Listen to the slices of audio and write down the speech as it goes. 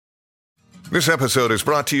This episode is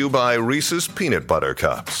brought to you by Reese's Peanut Butter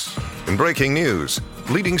Cups. In breaking news,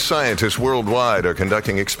 leading scientists worldwide are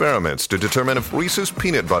conducting experiments to determine if Reese's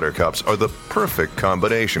Peanut Butter Cups are the perfect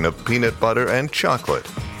combination of peanut butter and chocolate.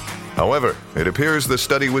 However, it appears the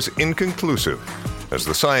study was inconclusive, as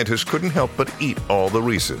the scientists couldn't help but eat all the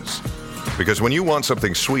Reese's. Because when you want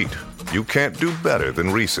something sweet, you can't do better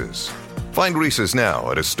than Reese's. Find Reese's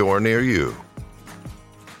now at a store near you.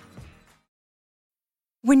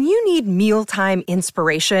 When you need mealtime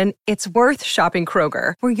inspiration, it's worth shopping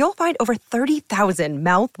Kroger, where you'll find over 30,000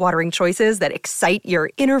 mouth-watering choices that excite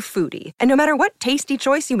your inner foodie. And no matter what tasty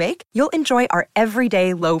choice you make, you'll enjoy our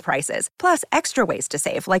everyday low prices, plus extra ways to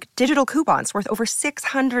save, like digital coupons worth over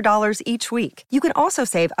 $600 each week. You can also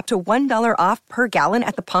save up to $1 off per gallon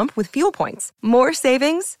at the pump with fuel points. More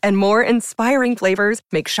savings and more inspiring flavors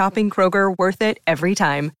make shopping Kroger worth it every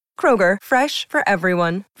time. Kroger, fresh for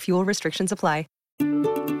everyone. Fuel restrictions apply.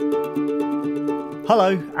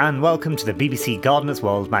 Hello and welcome to the BBC Gardener's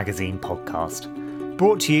World magazine podcast,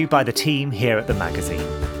 brought to you by the team here at the magazine.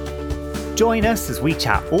 Join us as we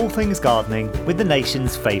chat all things gardening with the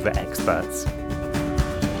nation's favourite experts.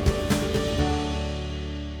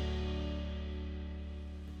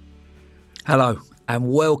 Hello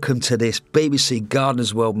and welcome to this BBC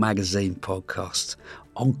Gardener's World magazine podcast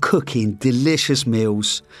on cooking delicious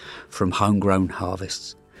meals from homegrown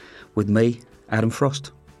harvests. With me, Adam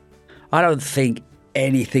Frost. I don't think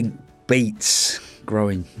anything beats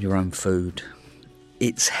growing your own food.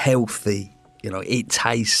 It's healthy, it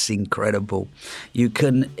tastes incredible. You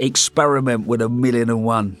can experiment with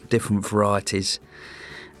 1,000,001 different varieties,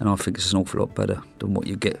 and I think it's an awful lot better than what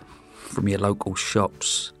you get from your local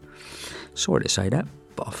shops. Sorry to say that,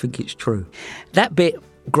 but I think it's true. That bit,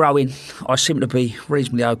 growing, I seem to be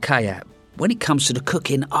reasonably okay at. When it comes to the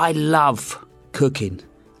cooking, I love cooking.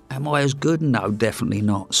 Am I as good? No, definitely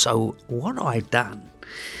not. So what I've done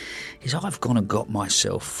is I've gone and got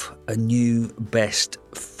myself a new best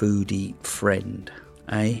foodie friend,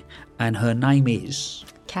 and her name is...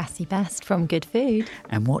 Cassie Best from Good Food.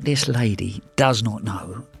 And what this lady does not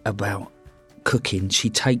know about cooking, she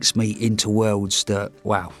takes me into worlds that,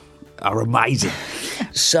 wow, are amazing.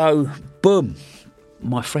 So, boom.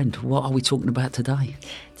 My friend, what are we talking about today?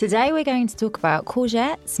 Today we're going to talk about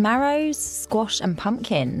courgettes, marrows, squash and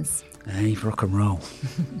pumpkins. Hey, rock and roll.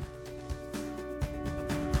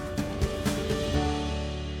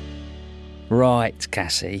 Right,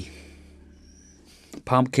 Cassie.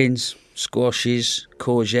 Pumpkins, squashes,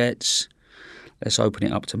 courgettes. Let's open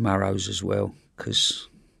it up to marrows as well, because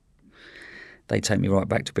they take me right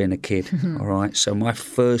back to being a kid. All right, so my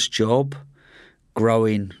first job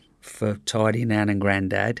growing for Tidy Nan and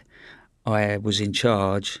Grandad, I was in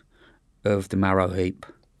charge of the marrow heap.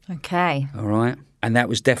 Okay. All right? And that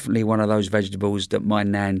was definitely one of those vegetables that my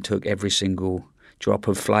nan took every single drop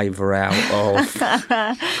of flavour out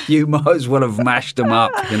of. You might as well have mashed them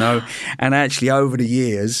up, And actually, over the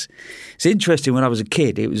years, it's interesting, when I was a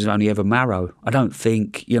kid, it was only ever marrow. I don't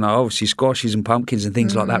think, obviously squashes and pumpkins and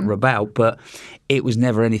things like that were about, but it was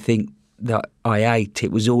never anything that I ate.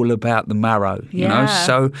 It was all about the marrow,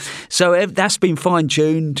 So that's been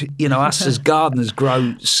fine-tuned. Us as gardeners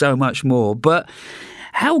grow so much more. But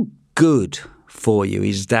how good for you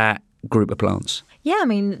is that group of plants? Yeah, I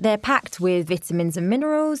mean, they're packed with vitamins and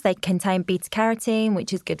minerals. They contain beta-carotene,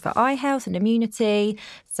 which is good for eye health and immunity.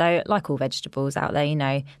 So like all vegetables out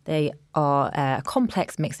there, they are a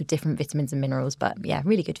complex mix of different vitamins and minerals. But yeah,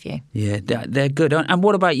 really good for you. Yeah, they're good. And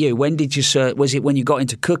what about you? When did you was it when you got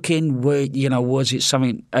into cooking? Was it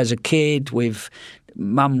something as a kid with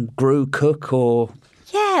mum grew cook or...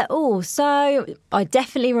 Yeah, so I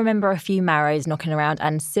definitely remember a few marrows knocking around,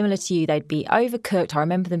 and similar to you, they'd be overcooked. I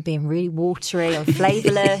remember them being really watery and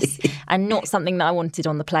flavourless and not something that I wanted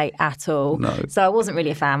on the plate at all. No. So I wasn't really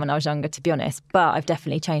a fan when I was younger, to be honest, but I've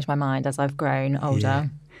definitely changed my mind as I've grown older.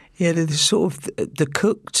 Yeah, the sort of the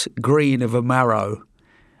cooked green of a marrow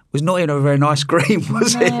was not in a very nice green,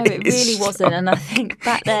 was it? No, it really wasn't. And I think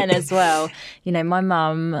back then as well, my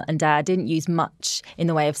mum and dad didn't use much in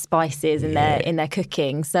the way of spices in their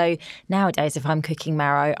cooking. So nowadays, if I'm cooking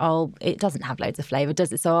marrow, it doesn't have loads of flavour,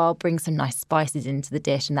 does it? So I'll bring some nice spices into the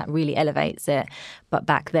dish, and that really elevates it. But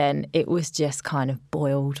back then, it was just kind of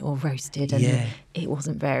boiled or roasted, and it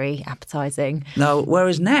wasn't very appetising. No,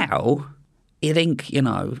 whereas now, you think,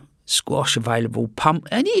 squash available,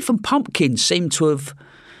 and even pumpkins seem to have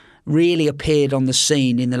really appeared on the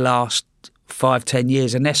scene in the last 5-10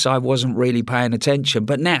 years, unless I wasn't really paying attention.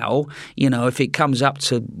 But now, if it comes up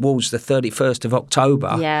towards the 31st of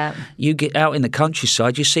October, you get out in the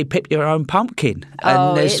countryside, you see pick your own pumpkin.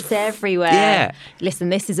 And it's everywhere. Yeah. Listen,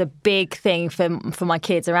 this is a big thing for my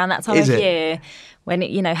kids around that time of year. When,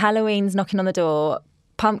 Halloween's knocking on the door,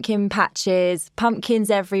 pumpkin patches,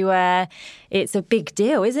 pumpkins everywhere. It's a big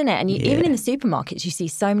deal, isn't it? And even in the supermarkets, you see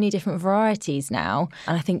so many different varieties now.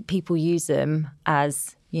 And I think people use them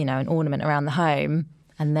as, an ornament around the home.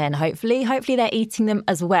 And then hopefully they're eating them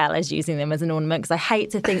as well as using them as an ornament, because I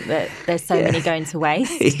hate to think that there's so many going to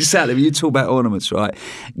waste. Exactly. You talk about ornaments, right?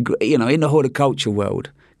 In the horticulture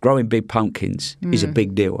world, growing big pumpkins is a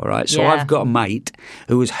big deal, all right? So I've got a mate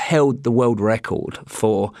who has held the world record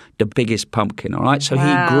for the biggest pumpkin, all right? So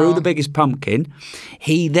he grew the biggest pumpkin.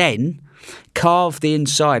 He then carved the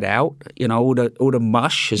inside out, all the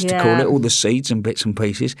mush, as to call it, all the seeds and bits and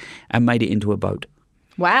pieces, and made it into a boat.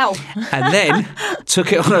 Wow. And then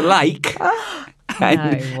took it on a lake.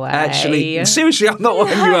 And no way. Actually, seriously, I'm not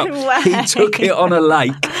winding you up. He took it on a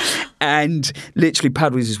lake and literally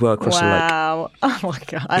paddled his way across the lake. Wow. Oh, my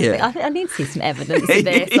God. I think I need to see some evidence of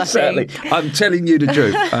this, Exactly. I think. I'm telling you the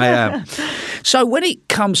truth. I am. So when it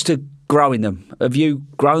comes to growing them, have you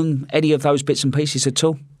grown any of those bits and pieces at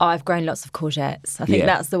all? I've grown lots of courgettes. I think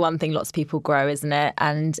that's the one thing lots of people grow, isn't it?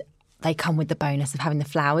 And they come with the bonus of having the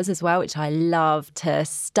flowers as well, which I love to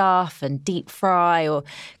stuff and deep fry or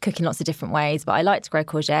cook in lots of different ways. But I like to grow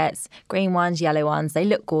courgettes, green ones, yellow ones. They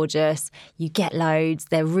look gorgeous. You get loads.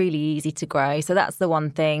 They're really easy to grow. So that's the one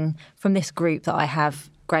thing from this group that I have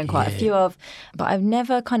grown quite a few of. But I've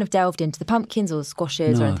never kind of delved into the pumpkins or the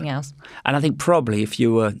squashes or anything else. And I think probably if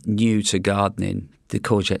you were new to gardening, the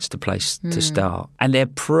courgette's the place to start. And they're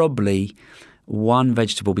probably one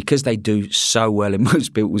vegetable, because they do so well in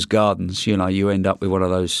most people's gardens, you end up with one of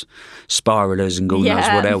those spirulars and God knows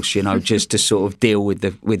what else, just to sort of deal with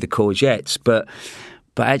the courgettes. But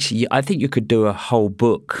actually, I think you could do a whole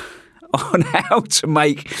book on how to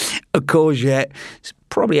make a courgette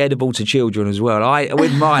probably edible to children as well.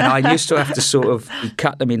 With mine, I used to have to sort of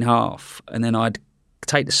cut them in half, and then I'd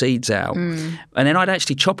take the seeds out, and then I'd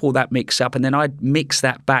actually chop all that mix up, and then I'd mix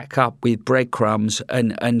that back up with breadcrumbs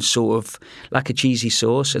and sort of like a cheesy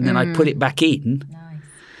sauce, and then I'd put it back in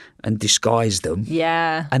and disguise them.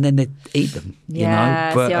 Yeah. And then they'd eat them,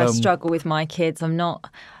 But, see, I struggle with my kids. I'm not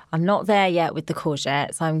there yet with the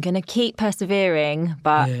courgettes. I'm going to keep persevering,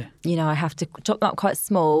 but, I have to chop them up quite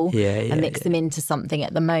small and mix them into something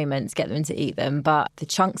at the moment to get them to eat them. But the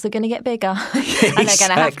chunks are going to get bigger and they're going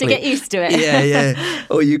to have to get used to it. Yeah.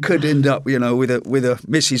 Or you could end up, with a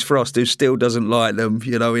Mrs. Frost who still doesn't like them,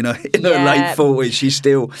 in her late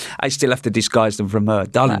 40s. I still have to disguise them from her.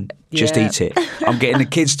 Darling, just eat it. I'm getting the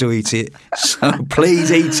kids to eat it, so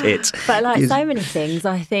please eat it. But like so many things,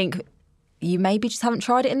 I think you maybe just haven't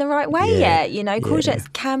tried it in the right way yet.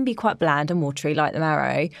 Courgettes can be quite bland and watery like the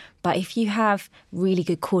marrow, but if you have really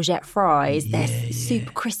good courgette fries, they're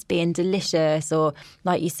super crispy and delicious, or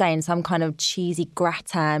like you say, in some kind of cheesy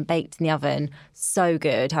gratin baked in the oven, so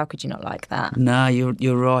good. How could you not like that? No,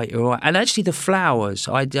 you're right. And actually the flowers,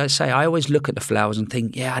 I always look at the flowers and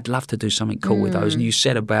think, I'd love to do something cool with those. And you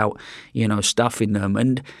said about, stuffing them,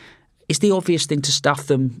 and is the obvious thing to stuff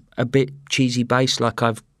them a bit cheesy based like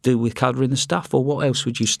I've do with colouring the stuff, or what else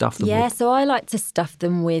would you stuff them with? Yeah, so I like to stuff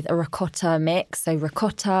them with a ricotta mix. So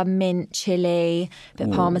ricotta, mint, chilli, a bit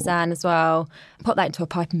of parmesan as well. Put that into a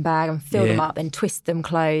piping bag and fill them up, then twist them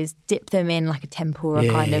closed, dip them in like a tempura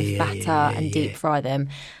kind of batter and deep fry them.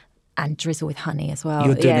 And drizzle with honey as well.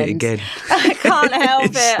 You're doing it again. I can't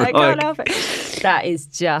help it. I can't help it. That is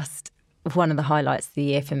just one of the highlights of the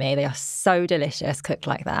year for me. They are so delicious cooked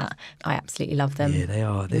like that. I absolutely love them. Yeah, they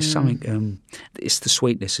are. There's something, it's the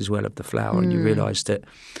sweetness as well of the flour, and you realise that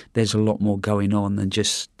there's a lot more going on than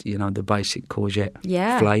just, the basic courgette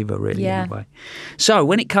flavour really in a way. So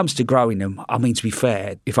when it comes to growing them, I mean, to be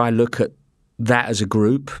fair, if I look at that as a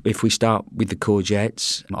group, if we start with the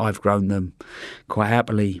courgettes, I've grown them quite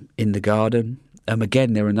happily in the garden.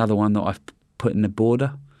 Again, they're another one that I've put in the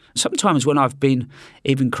border. Sometimes when I've been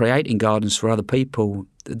even creating gardens for other people,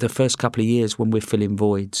 the first couple of years when we're filling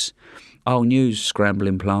voids, I'll use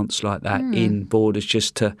scrambling plants like that in borders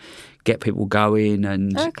just to get people going.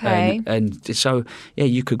 And so,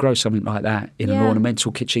 you could grow something like that in an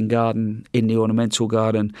ornamental kitchen garden, in the ornamental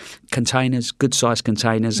garden. Containers, good-sized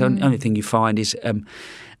containers. The only thing you find is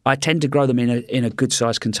I tend to grow them in a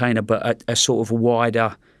good-sized container, but a sort of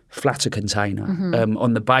wider flatter container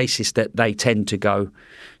on the basis that they tend to go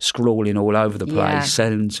scrawling all over the place. Yeah.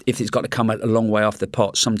 And if it's got to come a long way off the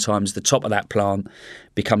pot, sometimes the top of that plant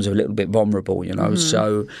becomes a little bit vulnerable, you know.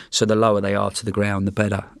 So the lower they are to the ground, the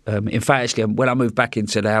better. In fact, actually, when I moved back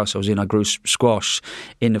into the house I grew squash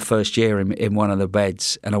in the first year in one of the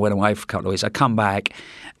beds, and I went away for a couple of weeks. I come back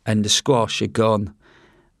and the squash had gone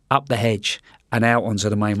up the hedge and out onto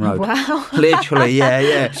the main road. Wow. Literally,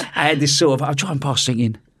 yeah. I had this sort of, I drove past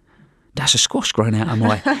thinking, that's a squash growing out of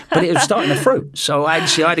my... But it was starting to fruit. So I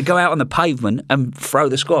had to go out on the pavement and throw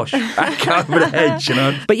the squash back over the hedge, you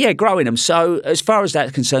know. But yeah, growing them. So as far as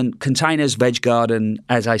that's concerned, containers, veg garden,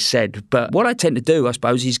 as I said. But what I tend to do, I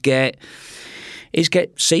suppose, is get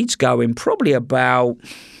seeds going probably about,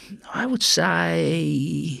 I would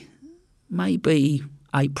say, maybe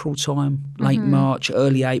April time, late March,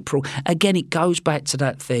 early April. Again, it goes back to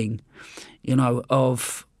that thing, you know,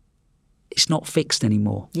 of it's not fixed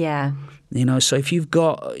anymore. Yeah. You know, so if you've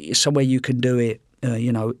got somewhere you can do it,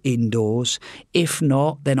 you know, indoors. If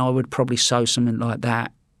not, then I would probably sow something like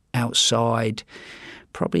that outside,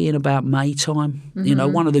 probably in about May time. You know,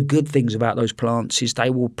 one of the good things about those plants is they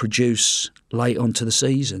will produce late onto the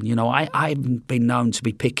season. You know, I haven't been known to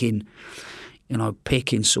be picking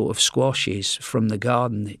sort of squashes from the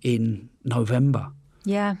garden in November.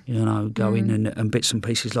 Yeah. You know, going and bits and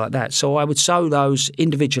pieces like that. So I would sow those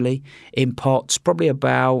individually in pots, probably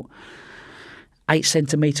about 8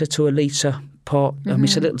 centimetre to a litre pot. I mean,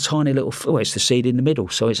 it's a tiny little, it's the seed in the middle.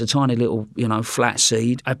 So it's a tiny little, you know, flat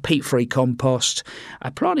seed. A peat-free compost. I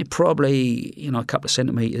planted probably, you know, a couple of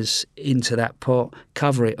centimetres into that pot,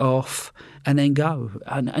 cover it off and then go.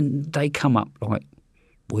 And they come up like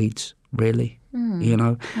weeds, really. You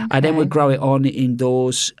know, okay. I then would grow it on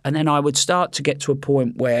indoors, and then I would start to get to a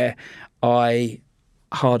point where I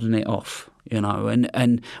harden it off, you know,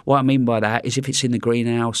 and what I mean by that is if it's in the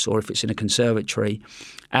greenhouse or if it's in a conservatory,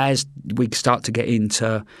 as we start to get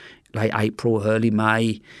into late April, early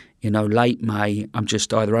May, you know, late May, I'm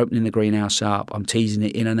just either opening the greenhouse up, I'm teasing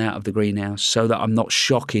it in and out of the greenhouse so that I'm not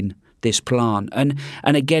shocking this plant. And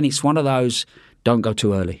again, it's one of those, don't go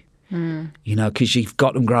too early. You know, because you've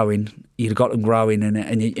got them growing,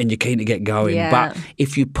 and you're keen to get going. Yeah. But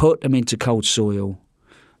if you put them into cold soil,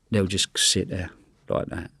 they'll just sit there like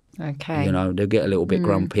that. Okay. You know, they'll get a little bit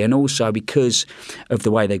grumpy. And also because of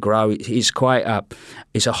the way they grow, it's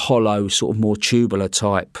a hollow, sort of more tubular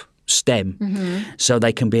type stem. So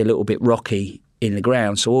they can be a little bit rocky in the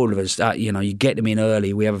ground. So all of us, you know, you get them in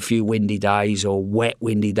early. We have a few windy days or wet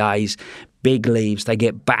windy days. Big leaves, they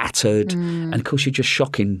get battered, and of course you're just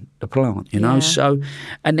shocking the plant, you know. So,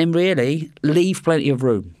 and then really leave plenty of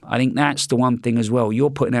room. I think that's the one thing as well. You're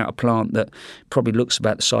putting out a plant that probably looks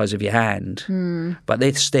about the size of your hand, but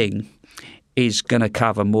this thing is going to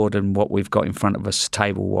cover more than what we've got in front of us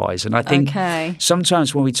table-wise. And I think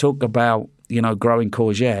sometimes when we talk about, you know, growing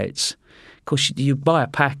courgettes, of course, you buy a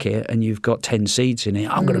packet and you've got 10 seeds in it.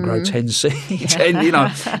 I'm going to grow 10 seeds, and, you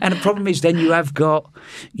know. And the problem is then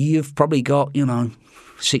you've probably got, you know,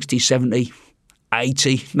 60, 70,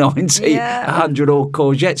 80, 90, 100 or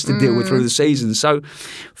courgettes to deal with through the season. So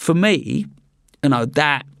for me, you know,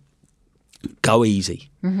 that go easy,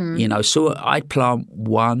 you know. So I plant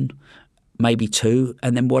 1, maybe 2,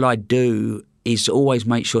 and then what I do is always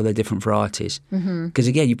make sure they're different varieties. Because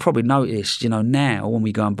again, you probably noticed, you know, now when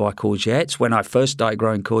we go and buy courgettes, when I first started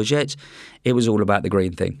growing courgettes, it was all about the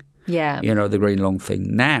green thing. Yeah. You know, the green long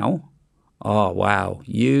thing. Now, oh, wow,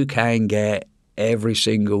 you can get every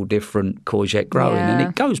single different courgette growing. And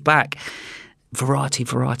it goes back variety,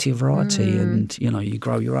 and, you know, you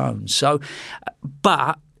grow your own. So,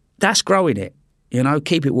 but that's growing it, you know,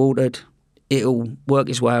 keep it watered. It'll work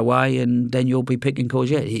its way away, and then you'll be picking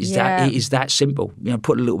courgette. It is that simple. You know,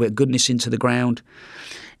 put a little bit of goodness into the ground.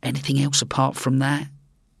 Anything else apart from that?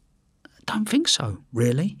 I don't think so,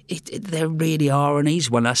 really. There really are an easy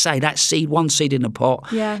one. I say that seed, 1 seed in a pot,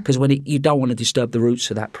 because you don't want to disturb the roots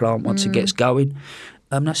of that plant once it gets going.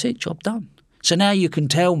 That's it, job done. So now you can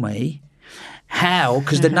tell me how,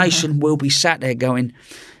 because the nation will be sat there going,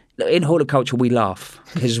 in horticulture, we laugh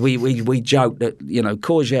because we joke that, you know,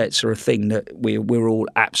 courgettes are a thing that we're all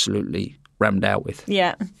absolutely rammed out with.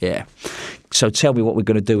 Yeah. So tell me what we're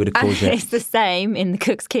going to do with a courgette. It's the same in the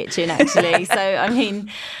cook's kitchen, actually. So, I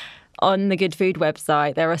mean, on the Good Food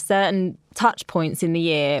website, there are certain touch points in the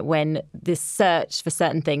year when this search for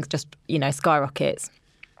certain things just, you know, skyrockets.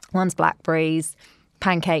 One's blackberries,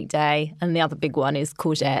 pancake day, and the other big one is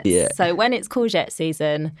courgettes. Yeah. So when it's courgette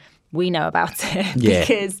season, we know about it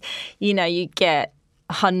because, you know, you get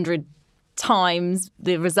 100 times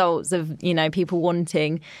the results of, you know, people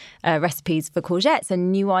wanting recipes for courgettes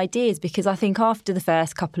and new ideas, because I think after the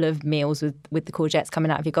first couple of meals with the courgettes coming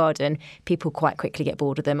out of your garden, people quite quickly get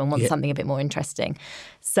bored of them and want something a bit more interesting.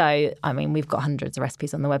 So, I mean, we've got hundreds of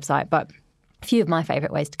recipes on the website, but a few of my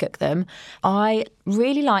favourite ways to cook them. I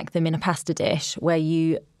really like them in a pasta dish where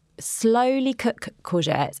you slowly cook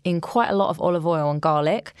courgettes in quite a lot of olive oil and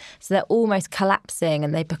garlic, so they're almost collapsing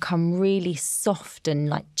and they become really soft and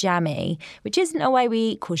like jammy, which isn't a way we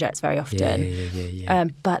eat courgettes very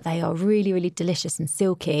often. But they are really, really delicious and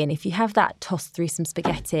silky. And if you have that tossed through some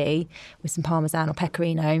spaghetti with some parmesan or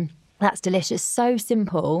pecorino, that's delicious. So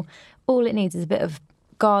simple. All it needs is a bit of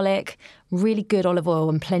garlic, really good olive oil,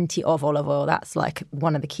 and plenty of olive oil. That's like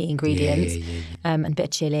one of the key ingredients. And a bit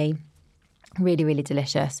of chilli. Really, really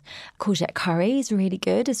delicious. Courgette curry is really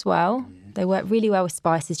good as well. They work really well with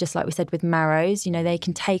spices, just like we said with marrows. You know, they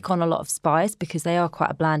can take on a lot of spice because they are quite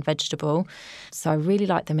a bland vegetable. So I really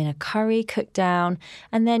like them in a curry, cooked down.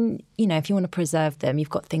 And then, you know, if you want to preserve them, you've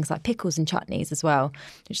got things like pickles and chutneys as well,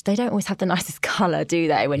 which they don't always have the nicest colour, do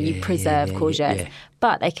they, when you preserve courgettes?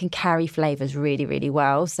 But they can carry flavours really, really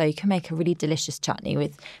well. So you can make a really delicious chutney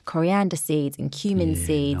with coriander seeds and cumin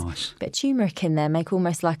seeds, a bit of turmeric in there, make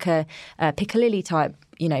almost like a piccalilli type,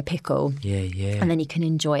 you know, pickle. And then you can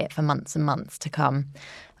enjoy it for months and months to come.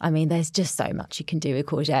 I mean, there's just so much you can do with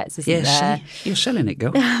courgettes, isn't there? See, you're selling it,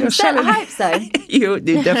 girl. I hope so. you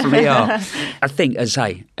definitely are. I think, as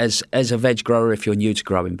a veg grower, if you're new to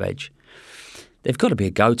growing veg, they've got to be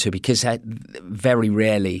a go-to, because very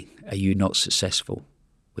rarely are you not successful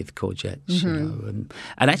with courgettes. You know?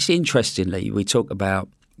 And actually, interestingly, we talk about,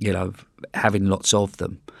 you know, having lots of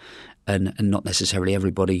them. And not necessarily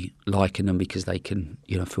everybody liking them because they can,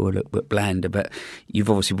 you know, feel a little bit blander. But you've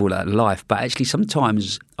obviously brought that to life. But actually,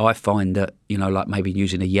 sometimes I find that, you know, like maybe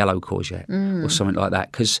using a yellow courgette or something like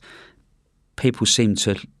that, because people seem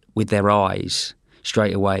to, with their eyes,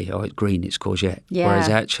 straight away, oh, it's green, it's courgette. Whereas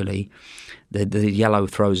actually, the yellow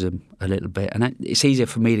throws them a little bit. And it's easier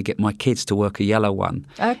for me to get my kids to work a yellow one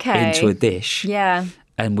into a dish.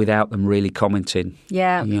 And without them really commenting,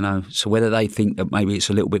 you know. So whether they think that maybe it's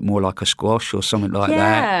a little bit more like a squash or something like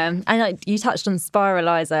that. Yeah, and you touched on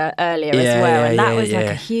spiraliser earlier as well, and that was like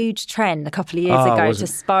a huge trend a couple of years ago to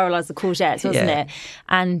spiralise the courgettes, wasn't it?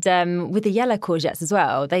 And with the yellow courgettes as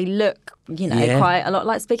well, they look, you know, quite a lot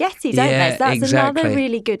like spaghetti, don't they? So that's another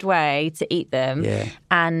really good way to eat them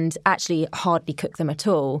and actually hardly cook them at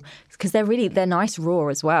all, because they're nice raw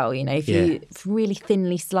as well. You know, if you really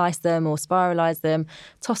thinly slice them or spiralise them,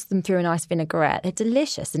 toss them through a nice vinaigrette, they're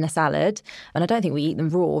delicious in a salad. And I don't think we eat them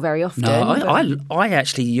raw very often. No, I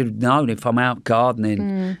actually, you've known, if I'm out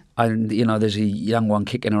gardening and, you know, there's a young one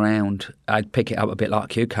kicking around, I'd pick it up a bit like a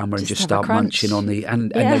cucumber and just start munching on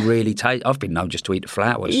and they're really tasty. I've been known just to eat the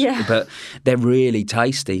flowers, but they're really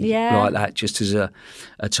tasty like that, just as a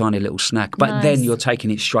tiny little snack. But then you're taking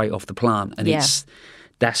it straight off the plant, and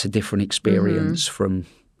that's a different experience from,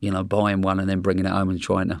 you know, buying one and then bringing it home and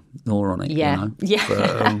trying to gnaw on it. You know?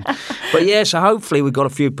 But so hopefully we've got a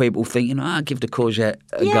few people thinking, give the courgette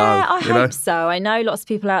a go. I hope so. I know lots of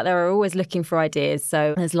people out there are always looking for ideas,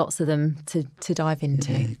 so there's lots of them to dive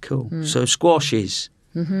into. Yeah, cool. So squashes.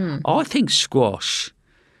 I think squash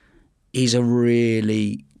is a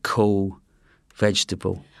really cool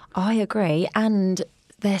vegetable. I agree, and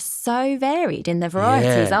they're so varied in their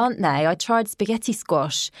varieties, aren't they? I tried spaghetti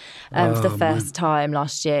squash for the first time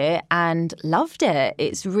last year and loved it.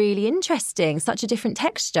 It's really interesting, such a different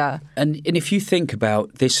texture. And if you think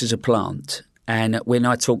about this as a plant, and when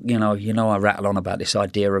I talk, you know, I rattle on about this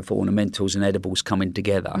idea of ornamentals and edibles coming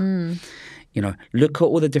together. You know, look at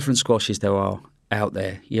all the different squashes there are out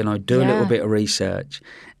there. You know, do a little bit of research.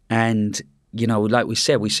 And you know, like we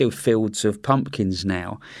said, we see fields of pumpkins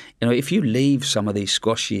now. You know, if you leave some of these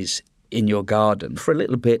squashes in your garden for a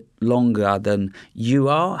little bit longer than you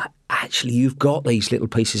are, actually you've got these little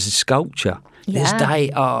pieces of sculpture.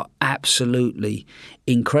 They are absolutely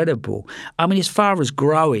incredible. I mean, as far as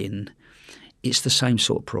growing, it's the same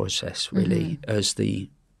sort of process, really, as the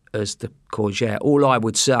courgette. All I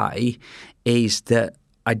would say is that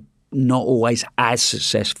I'm not always as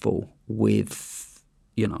successful with,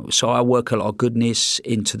 you know, so I work a lot of goodness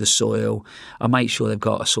into the soil. I make sure they've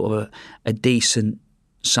got a sort of a decent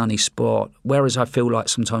sunny spot. Whereas I feel like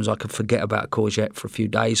sometimes I could forget about a courgette for a few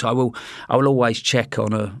days. I will always check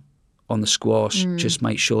on the squash, just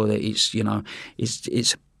make sure that it's, you know,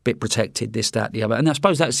 it's bit protected, this, that, the other. And I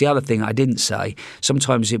suppose that's the other thing I didn't say.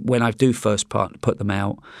 Sometimes when I do first put them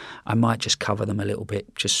out, I might just cover them a little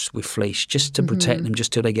bit just with fleece, just to protect them,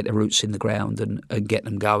 just till they get their roots in the ground and get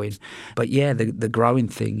them going. But yeah, the growing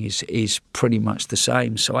thing is pretty much the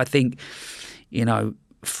same. So I think,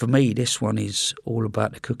 for me, this one is all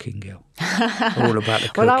about the cooking, Gil. All about the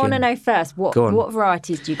cooking. Well, I want to know first, what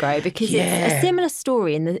varieties do you grow? Because it's a similar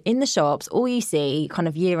story in the shops. All you see kind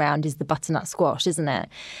of year round is the butternut squash, isn't it?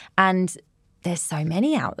 And there's so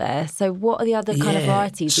many out there. So what are the other kind of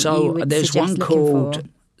varieties that you would there's suggest one looking called for?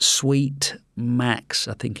 Sweet Max,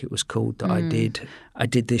 I think it was called, that I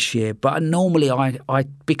did this year. But normally I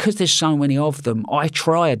because there's so many of them, I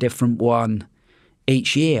try a different one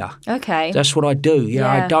each year. Okay. That's what I do.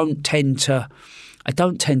 I don't tend to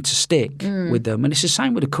stick with them. And it's the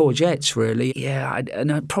same with the courgettes, really. Yeah,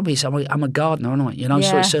 probably I'm a gardener, aren't I?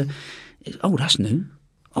 So it's that's new.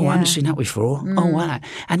 Oh, I haven't seen that before. Oh, wow.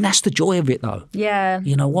 And that's the joy of it, though. Yeah.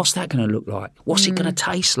 What's that going to look like? What's it going to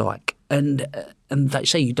taste like? And they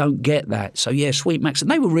say you don't get that. So, Sweet Max.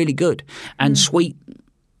 And they were really good. And Sweet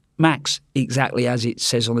Max, exactly as it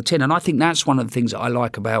says on the tin. And I think that's one of the things that I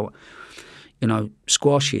like about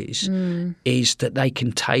squashes is that they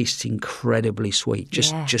can taste incredibly sweet,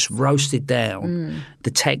 just roasted down.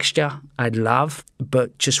 The texture I'd love,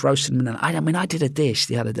 but just roasted them. I did a dish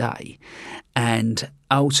the other day, and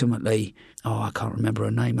ultimately, I can't remember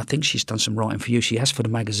her name. I think she's done some writing for you. She has for the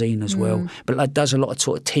magazine as well, but does a lot of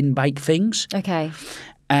sort of tin bake things. Okay.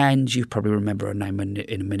 And you probably remember her name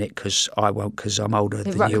in a minute, because I won't, because I'm older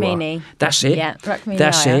than you are. That's it. Yeah, Ruckmini.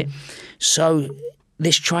 That's it. So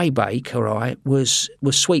this tray bake, all right, was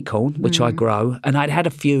sweet corn, which I grow, and I'd had a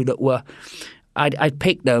few that were, I'd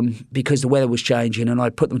picked them because the weather was changing, and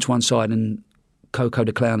I'd put them to one side, and Coco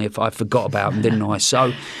de Clown if I forgot about them, didn't I?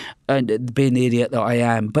 So, and being the idiot that I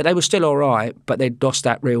am, but they were still all right, but they'd lost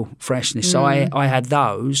that real freshness. So I had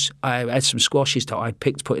those. I had some squashes that I'd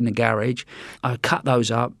picked, put in the garage. I cut those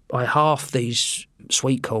up. I halved these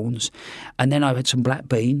sweet corns, and then I had some black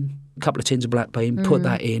bean. A couple of tins of black bean, put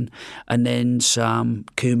that in, and then some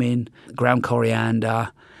cumin, ground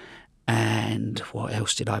coriander, and what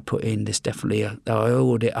else did I put in? There's definitely I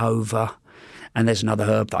oiled it over, and there's another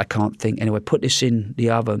herb that I can't think. Anyway, put this in the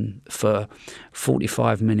oven for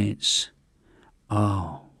 45 minutes.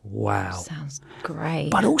 Oh, wow. Sounds great.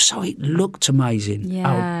 But also it looked amazing.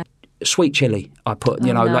 Yeah. Sweet chili, I put,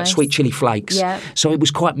 like sweet chili flakes. Yeah. So it was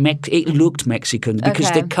quite, it looked Mexican because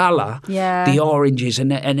the colour, the oranges, and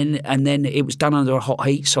then it was done under a hot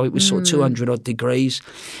heat, so it was sort of 200 odd degrees.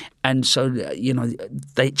 And so,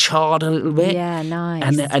 they charred a little bit. Yeah,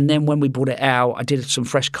 nice. And then when we brought it out, I did some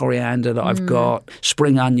fresh coriander that I've got,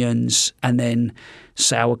 spring onions, and then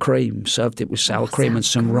sour cream. Served it with sour cream and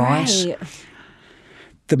some rice.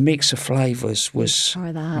 The mix of flavours was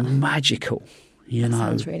magical. That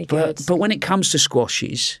sounds really good. But when it comes to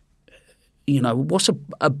squashes, what's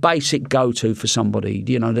a basic go-to for somebody,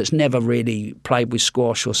 that's never really played with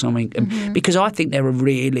squash or something? Because I think they're a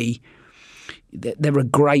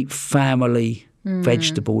great family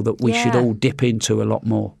vegetable that we should all dip into a lot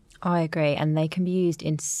more. I agree, and they can be used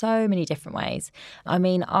in so many different ways.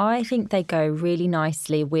 I think they go really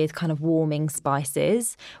nicely with kind of warming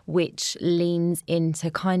spices, which leans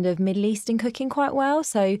into kind of Middle Eastern cooking quite well.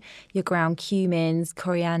 So your ground cumins,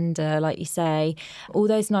 coriander, like you say, all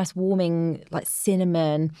those nice warming, like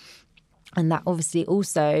cinnamon. And that obviously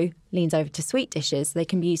also leans over to sweet dishes. So they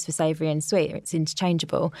can be used for savoury and sweet. It's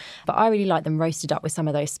interchangeable. But I really like them roasted up with some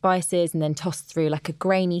of those spices and then tossed through like a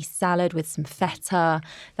grainy salad with some feta,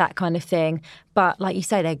 that kind of thing. But like you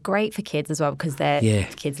say, they're great for kids as well because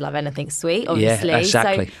kids love anything sweet, obviously. Yeah,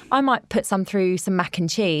 exactly. So I might put some through some mac and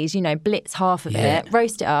cheese, blitz half of it,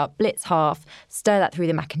 roast it up, blitz half, stir that through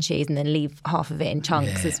the mac and cheese and then leave half of it in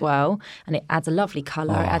chunks as well. And it adds a lovely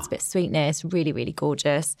colour. It adds a bit of sweetness, really, really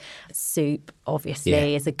gorgeous. Soup,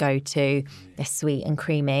 obviously, is a go-to. They're sweet and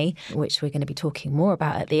creamy, which we're going to be talking more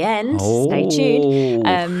about at the end. Stay tuned.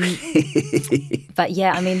 But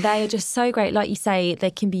they are just so great. Like you say,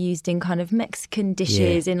 they can be used in kind of Mexican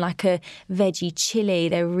dishes, in like a veggie chili.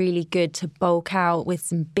 They're really good to bulk out with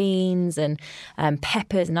some beans and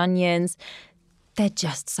peppers and onions. They're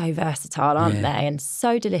just so versatile, aren't they? And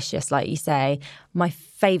so delicious, like you say. My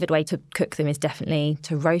favourite way to cook them is definitely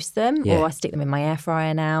to roast them, or I stick them in my air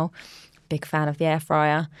fryer now. Big fan of the air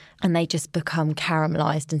fryer. And they just become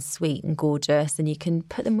caramelised and sweet and gorgeous, and you can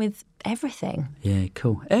put them with everything. Yeah,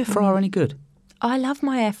 cool. Air fryer any good? I love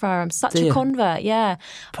my air fryer. I'm such a convert,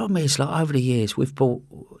 Problem is, like, over the years, we've bought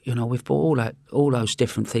all those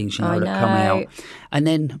different things, that come out. And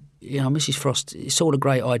then Mrs. Frost, it's all a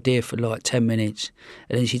great idea for like 10 minutes,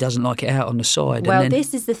 and then she doesn't like it out on the side. Well, and then,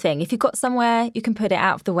 this is the thing. If you've got somewhere you can put it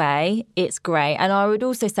out of the way, it's great. And I would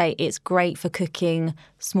also say it's great for cooking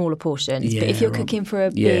smaller portions. But if you're cooking for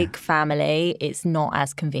a big family, it's not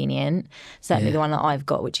as convenient. Certainly the one that I've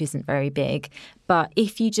got, which isn't very big. But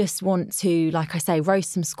if you just want to, like I say,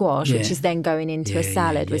 roast some squash, which is then going into a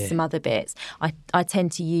salad with some other bits, I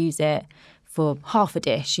tend to use it for half a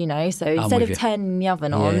dish, So instead of turning the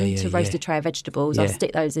oven on to roast a tray of vegetables, I'll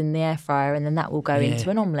stick those in the air fryer, and then that will go into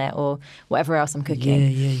an omelette or whatever else I'm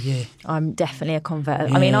cooking. I'm definitely a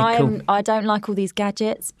convert. I mean, I don't like all these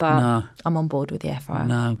gadgets, but I'm on board with the air fryer.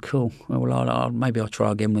 No, cool. Well, maybe I'll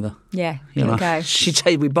try again with her. Yeah, give it a go. She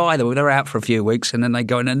tell you we buy them, they're out for a few weeks, and then they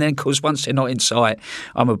go in, and then of course once they're not in sight,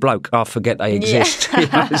 I'm a bloke, I forget they exist.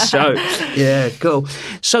 So cool.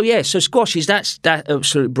 So squashes, that's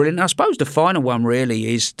absolutely brilliant. I suppose the final one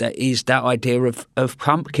really is that idea of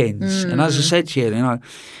pumpkins. And as I said to you,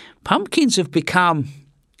 pumpkins have become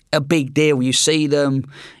a big deal. You see them,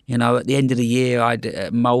 at the end of the year,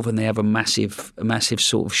 at Malvern, they have a massive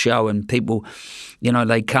sort of show, and people,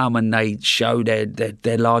 they come and they show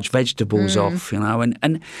their large vegetables off,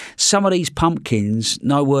 and some of these pumpkins,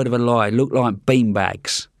 no word of a lie, look like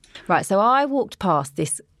beanbags. Right, so I walked past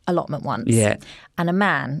this allotment once, and a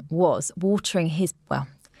man was watering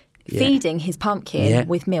feeding his pumpkin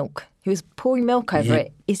with milk. He was pouring milk over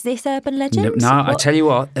it. Is this urban legend? No, I tell you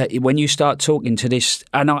what, when you start talking to this,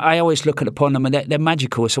 and I always look upon them, and they're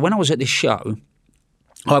magical. So when I was at this show,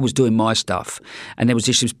 I was doing my stuff, and there was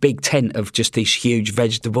this big tent of just these huge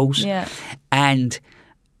vegetables. Yeah. And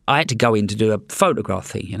I had to go in to do a photograph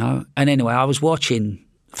thing, And anyway, I was watching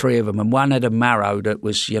 3 of them, and one had a marrow that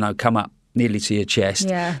was, come up nearly to your chest.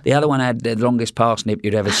 Yeah. The other one had the longest parsnip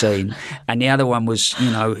you'd ever seen. And the other one was,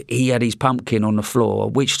 he had his pumpkin on the floor,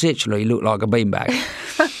 which literally looked like a beanbag.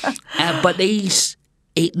 But these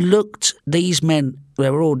men, they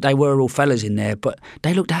were all fellas in there, but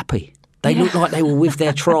they looked happy. They looked like they were with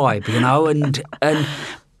their tribe,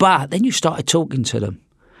 but then you started talking to them,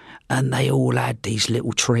 and they all had these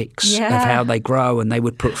little tricks of how they grow, and they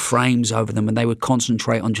would put frames over them, and they would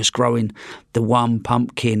concentrate on just growing the one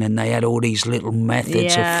pumpkin, and they had all these little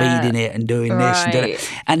methods of feeding it and doing this and doing that.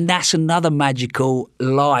 And that's another magical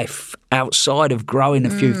life outside of growing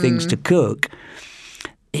a few things to cook.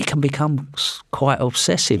 It can become quite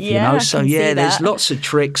obsessive, So, there's lots of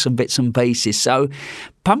tricks and bits and pieces. So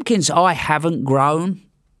pumpkins I haven't grown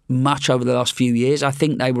much over the last few years. I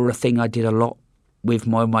think they were a thing I did a lot with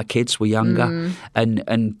my kids were younger,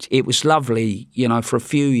 and it was lovely, for a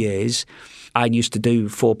few years. I used to do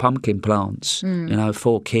 4 pumpkin plants,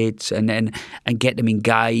 4 kids, and get them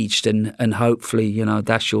engaged, and hopefully,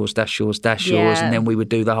 that's yours, and then we would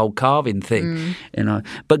do the whole carving thing,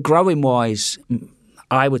 But growing wise,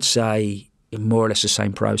 I would say more or less the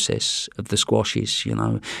same process of the squashes,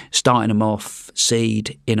 starting them off,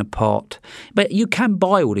 seed in a pot. But you can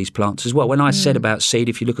buy all these plants as well. When I said about seed,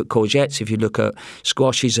 if you look at courgettes, if you look at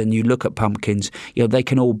squashes and you look at pumpkins, they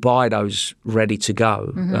can all buy those ready to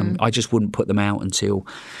go. I just wouldn't put them out until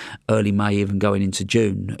early May, even going into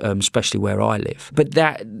June, especially where I live. But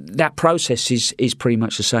that process is pretty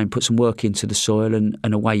much the same. Put some work into the soil and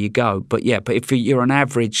away you go. But if you're an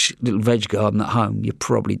average little veg garden at home, you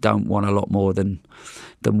probably don't want a lot more than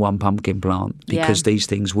one pumpkin plant, because these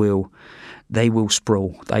things will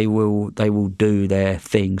sprawl. They will do their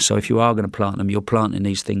thing. So if you are going to plant them, you're planting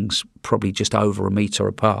these things probably just over 1 metre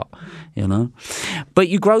apart, But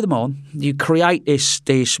you grow them on. You create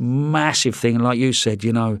this massive thing. And like you said,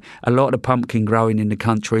 a lot of pumpkin growing in the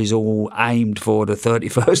country is all aimed for the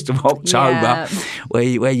 31st of October,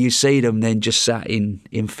 where you see them then just sat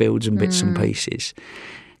in fields and bits and pieces.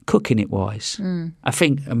 Cooking it wise, I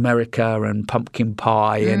think America and pumpkin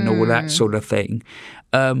pie and all that sort of thing.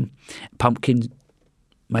 Pumpkin,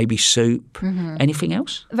 maybe soup. Anything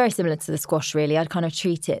else? Very similar to the squash, really. I'd kind of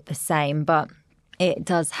treat it the same, but it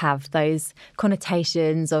does have those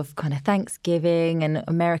connotations of kind of Thanksgiving and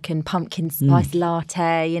American pumpkin spice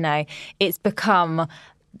latte. It's become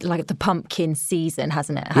like the pumpkin season,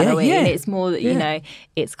 hasn't it? Halloween. Yeah. It's more,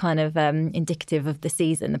 it's kind of indicative of the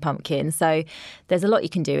season, the pumpkin. So there's a lot you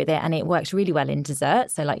can do with it, and it works really well in dessert.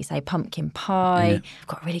 So like you say, pumpkin pie. I've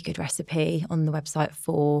got a really good recipe on the website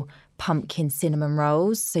for pumpkin cinnamon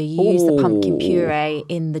rolls. So you use the pumpkin puree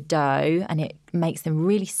in the dough and it makes them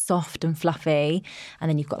really soft and fluffy. And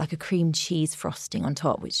then you've got like a cream cheese frosting on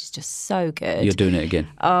top, which is just so good. You're doing it again.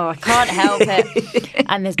 Oh, I can't help it.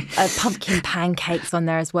 And there's pumpkin pancakes on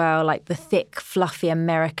there as well, like the thick, fluffy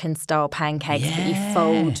American-style pancakes that you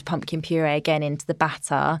fold pumpkin puree again into the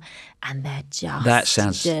batter. And they're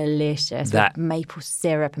just delicious with maple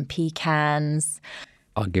syrup and pecans.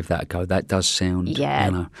 I'll give that a go. That does sound,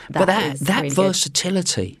 Yeah, But that really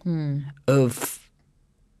versatility of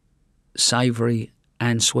savoury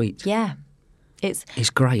and sweet. Yeah. It's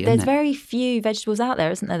great, There's isn't it? very few vegetables out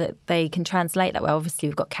there, isn't there, that they can translate that well. Obviously,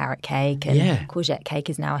 we've got carrot cake and courgette cake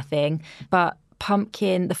is now a thing. But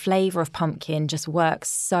pumpkin, the flavour of pumpkin just works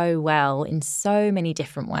so well in so many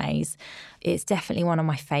different ways. It's definitely one of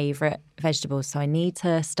my favourite vegetables, so I need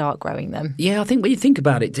to start growing them. Yeah, I think when you think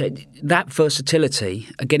about it, that versatility,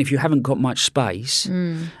 again, if you haven't got much space,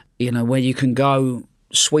 where you can go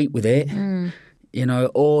sweet with it,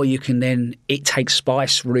 or you can then, it takes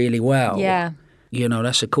spice really well. Yeah.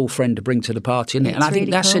 That's a cool friend to bring to the party, isn't it? And I think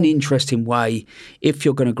really that's cool. an interesting way, if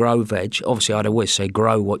you're going to grow veg, obviously I'd always say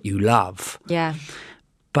grow what you love. Yeah.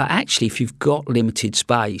 But actually, if you've got limited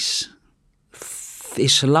space,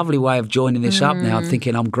 it's a lovely way of joining this up now,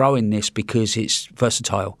 thinking I'm growing this because it's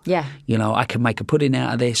versatile. Yeah. I can make a pudding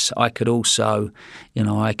out of this. I could also,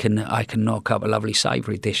 I can knock up a lovely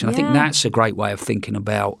savoury dish. And I think that's a great way of thinking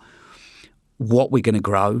about what we're going to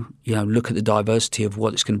grow. Look at the diversity of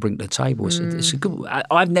what it's going to bring to the table. It's a good.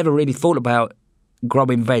 I've never really thought about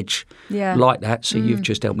growing veg like that. So you've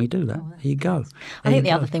just helped me do that. There you go. I think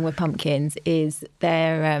the other thing with pumpkins is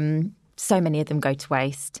they're so many of them go to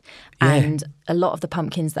waste, and a lot of the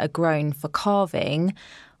pumpkins that are grown for carving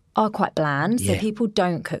are quite bland, so people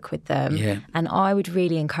don't cook with them. And I would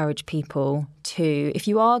really encourage people to, if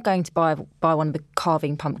you are going to buy one of the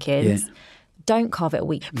carving pumpkins, don't carve it a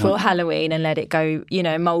week before Halloween and let it go,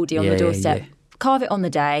 mouldy on the doorstep. Carve it on the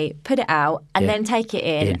day, put it out, and then take it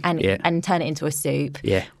in and turn it into a soup.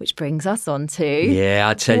 Which brings us on to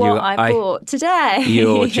I tell what you, I bought today.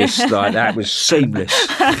 You're just like, that was seamless.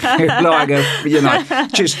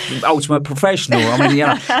 Like just ultimate professional. I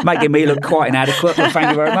mean, making me look quite inadequate, but thank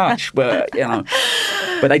you very much. But,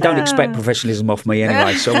 but they don't expect professionalism off me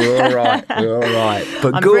anyway, so we're all right.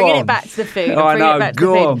 But I'm go bringing on. it back to the food. I know,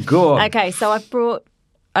 go on. Okay, so I've brought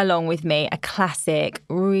along with me a classic,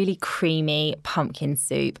 really creamy pumpkin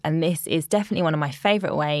soup. And this is definitely one of my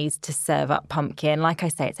favourite ways to serve up pumpkin. Like I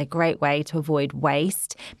say, it's a great way to avoid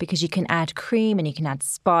waste because you can add cream and you can add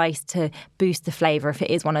spice to boost the flavour if it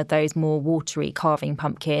is one of those more watery carving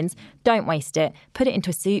pumpkins. Don't waste it. Put it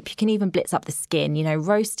into a soup. You can even blitz up the skin,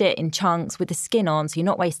 roast it in chunks with the skin on so you're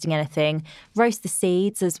not wasting anything. Roast the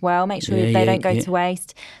seeds as well. Make sure they don't go to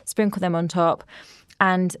waste. Sprinkle them on top.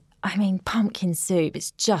 And I mean, pumpkin soup,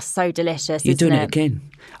 it's just so delicious, You're doing it? it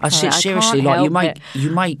again. can't Seriously, like help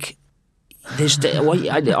you make there's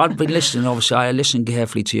I've been listening, obviously I listen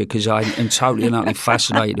carefully to you because I am totally and utterly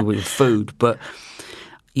fascinated with food, but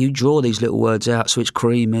you draw these little words out, so it's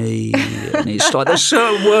creamy, and it's like there's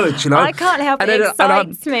certain words, I can't help it. It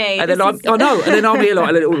excites me. And then I know, and then I'm here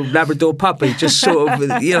like a little Labrador puppy, just sort of,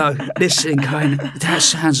 listening, going, that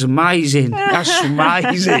sounds amazing. That's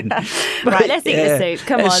amazing. Right, let's eat the soup.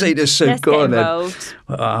 Come on. Let's eat the soup. Let's Go get on involved.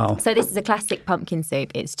 Then. Wow. So this is a classic pumpkin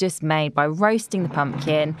soup. It's just made by roasting the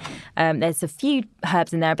pumpkin. There's a few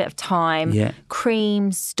herbs in there, a bit of thyme,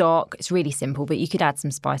 cream, stock. It's really simple, but you could add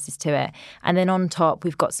some spices to it. And then on top,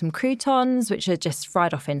 we've got some croutons, which are just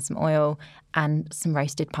fried off in some oil, and some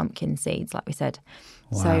roasted pumpkin seeds, like we said.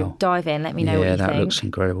 Wow. So dive in, let me know what you think. Yeah, that looks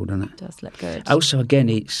incredible, doesn't it? It does look good. Also, again,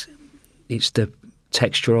 it's the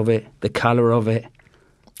texture of it, the colour of it.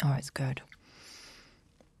 Oh, it's good.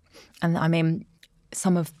 And I mean,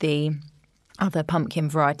 some of the other pumpkin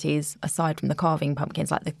varieties, aside from the carving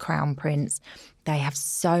pumpkins, like the Crown Prince, they have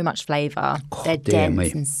so much flavour. They're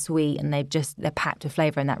dense and sweet, and they're packed with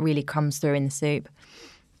flavour, and that really comes through in the soup.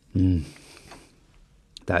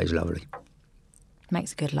 That is lovely.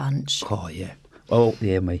 Makes a good lunch. Oh, yeah. Oh,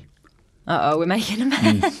 yeah, me. Uh-oh, we're making a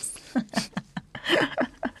mess.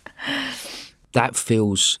 That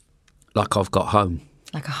feels like I've got home.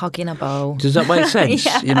 Like a hug in a bowl. Does that make sense?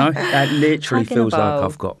 Yeah. That literally Hug in a feels like bowl.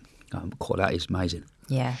 I've got... that is amazing.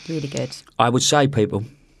 Yeah, really good. I would say, people,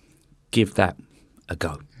 give that a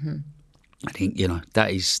go. Mm-hmm. I think,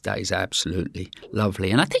 that is absolutely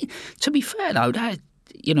lovely. And I think, to be fair, though, that,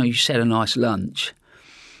 you said a nice lunch.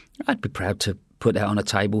 I'd be proud to put that on a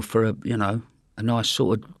table for a nice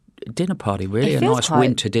sort of dinner party, really. A nice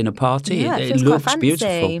winter dinner party. Yeah, it feels looks quite fancy.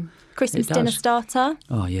 beautiful. Christmas dinner starter.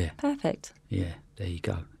 Oh, yeah. Perfect. Yeah, there you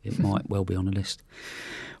go. It might well be on the list.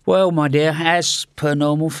 Well, my dear, as per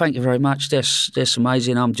normal, thank you very much. That's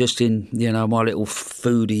amazing. I'm just in, my little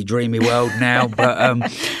foodie, dreamy world now,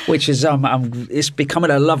 but which is it's becoming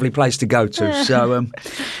a lovely place to go to. So,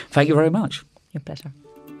 thank you very much. Your pleasure.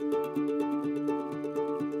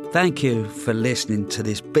 Thank you for listening to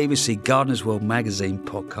this BBC Gardener's World magazine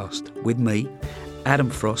podcast with me, Adam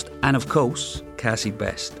Frost, and of course, Cassie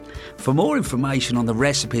Best. For more information on the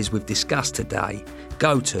recipes we've discussed today,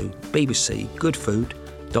 go to bbcgoodfood.com.